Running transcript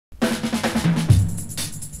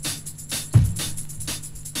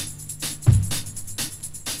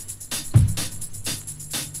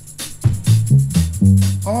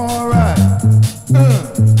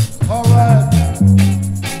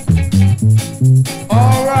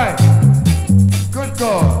All right. Good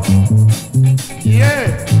God.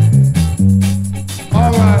 Yeah.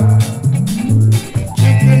 All right.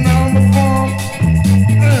 Chicken on the farm.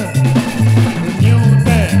 The new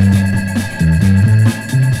dance.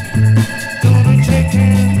 Do the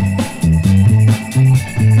chicken.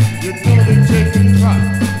 You do the chicken trot.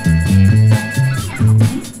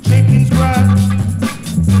 Chicken scratch.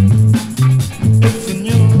 It's a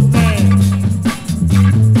new dance.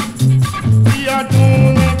 We are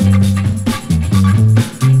doing it.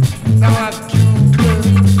 Now I do good.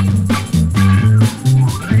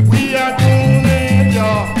 We are doing it,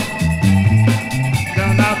 y'all.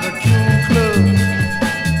 Down at the Q Club.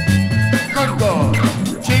 Good God.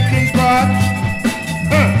 Chicken scratch.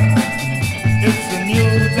 It's a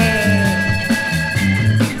new dance.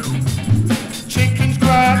 Chicken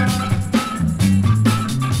scratch.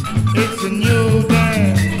 It's a new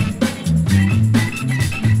dance.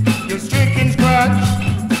 Your chicken scratch.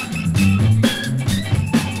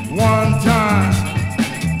 One time.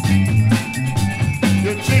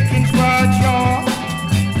 Your chicken scratch, y'all.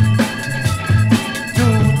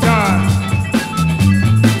 Two times.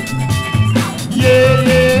 Yeah,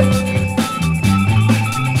 yeah.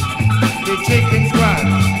 Your chicken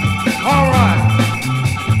scratch. All right.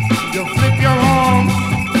 You flip your arms.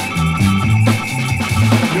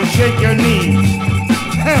 You shake your knees.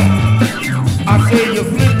 I say you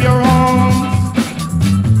flip your arms.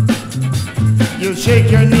 You shake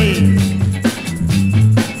your knees.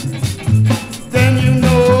 Then you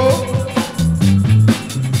know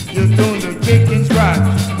you're doing the chicken scratch.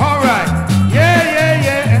 All right. Yeah, yeah,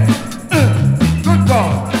 yeah. Good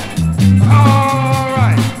God.